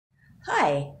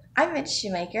Hi, I'm Mitch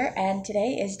Shoemaker, and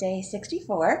today is day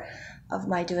 64 of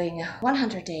my doing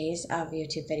 100 days of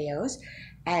YouTube videos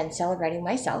and celebrating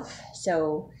myself.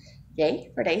 So,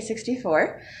 yay for day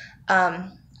 64.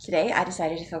 Today, I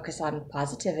decided to focus on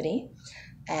positivity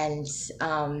and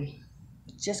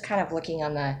just kind of looking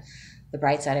on the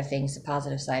bright side of things, the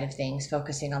positive side of things,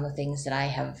 focusing on the things that I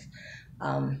have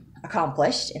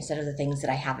accomplished instead of the things that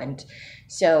I haven't.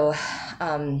 So,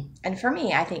 and for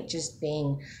me, I think just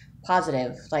being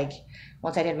positive, like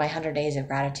once I did my 100 days of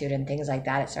gratitude and things like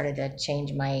that, it started to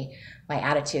change my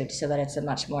attitude so that it's a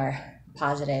much more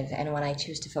positive. And when I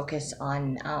choose to focus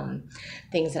on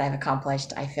things that I've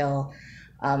accomplished, I feel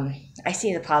I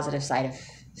see the positive side of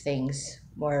things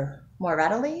more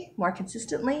readily, more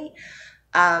consistently,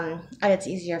 and it's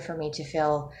easier for me to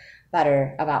feel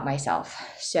better about myself.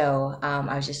 So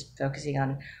I was just focusing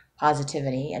on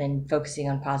positivity, and in focusing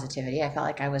on positivity, I felt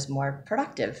like I was more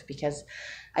productive because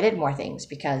I did more things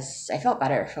because I felt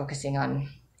better focusing on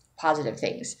positive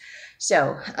things.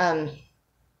 So I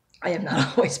am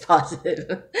not always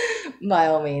positive by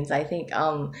all means. I think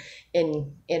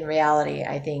in reality,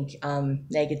 I think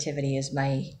negativity is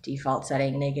my default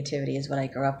setting. Negativity is what I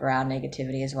grew up around.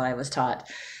 Negativity is what I was taught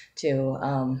to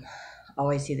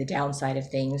always see the downside of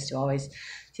things, to always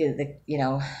see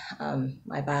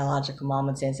my biological mom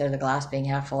would say, instead of the glass being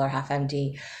half full or half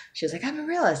empty, she was like, I'm a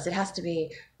realist. It has to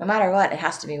be, no matter what, it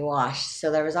has to be washed.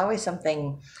 So there was always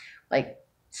something like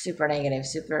super negative,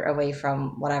 super away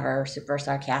from whatever, super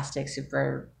sarcastic,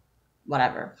 super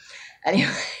whatever.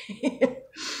 Anyway,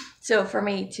 so for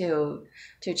me to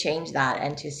change that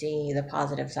and to see the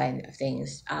positive side of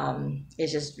things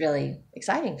is just really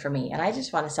exciting for me. And I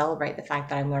just want to celebrate the fact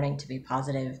that I'm learning to be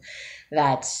positive,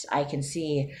 that I can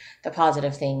see the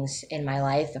positive things in my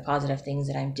life, the positive things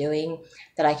that I'm doing,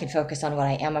 that I can focus on what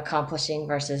I am accomplishing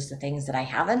versus the things that I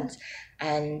haven't.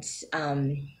 And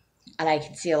I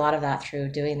can see a lot of that through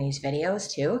doing these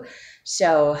videos too.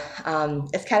 So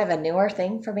it's kind of a newer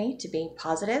thing for me to be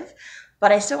positive,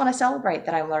 but I still want to celebrate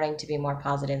that I'm learning to be more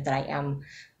positive, that I am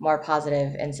more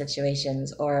positive in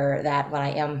situations, or that when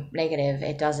I am negative,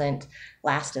 it doesn't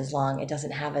last as long. It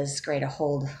doesn't have as great a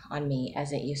hold on me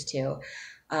as it used to.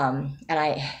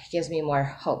 It gives me more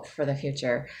hope for the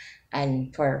future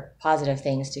and for positive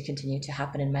things to continue to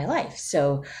happen in my life.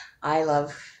 So I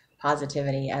love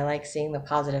positivity. I like seeing the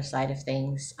positive side of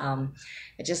things.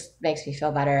 It just makes me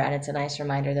feel better, and it's a nice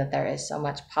reminder that there is so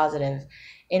much positive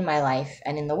in my life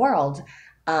and in the world.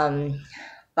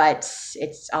 But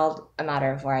it's all a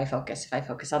matter of where I focus. If I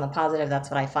focus on the positive, that's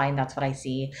what I find, that's what I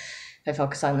see. If I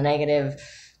focus on the negative,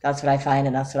 that's what I find,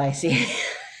 and that's what I see.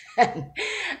 and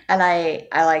I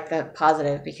like the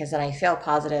positive because then I feel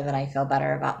positive and I feel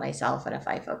better about myself. And if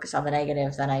I focus on the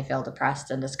negative, then I feel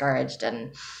depressed and discouraged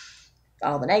and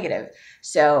all the negative.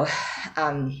 So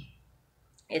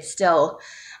it's still,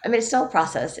 it's still a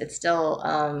process. It's still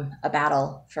a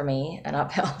battle for me, an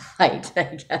uphill fight,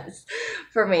 I guess,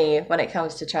 for me when it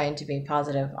comes to trying to be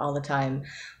positive all the time.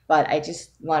 But I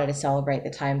just wanted to celebrate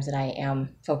the times that I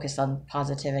am focused on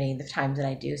positivity, the times that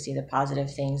I do see the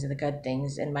positive things and the good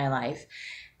things in my life,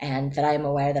 and that I am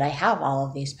aware that I have all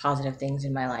of these positive things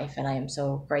in my life. And I am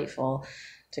so grateful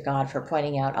to God for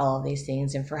pointing out all of these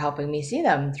things and for helping me see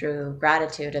them through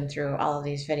gratitude and through all of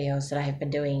these videos that I have been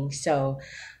doing. So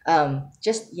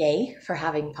just yay for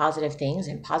having positive things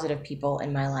and positive people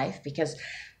in my life, because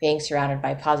being surrounded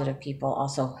by positive people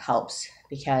also helps,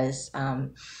 because I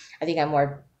think I'm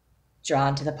more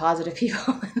drawn to the positive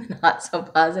people and the not so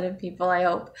positive people, I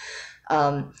hope.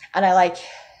 And I like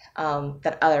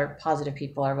that other positive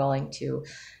people are willing to,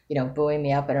 buoy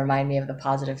me up and remind me of the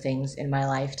positive things in my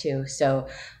life too. So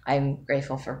I'm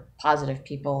grateful for positive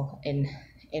people in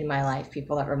my life,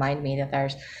 people that remind me that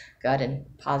there's good and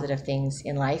positive things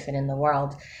in life and in the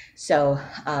world. So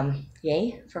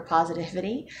yay for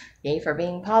positivity, yay for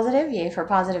being positive, yay for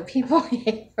positive people,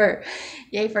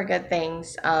 yay for good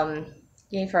things,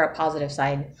 yay for a positive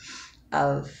side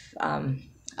of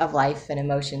life and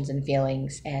emotions and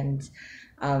feelings, and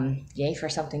yay for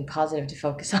something positive to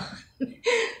focus on.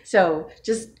 So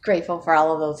just grateful for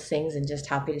all of those things and just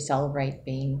happy to celebrate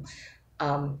being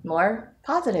more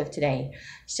positive today.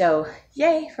 So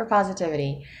yay for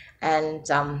positivity. And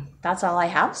that's all I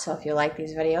have. So if you like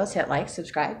these videos, hit like,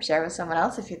 subscribe, share with someone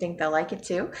else if you think they'll like it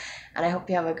too. And I hope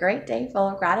you have a great day full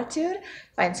of gratitude.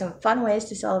 Find some fun ways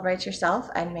to celebrate yourself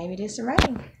and maybe do some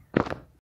writing.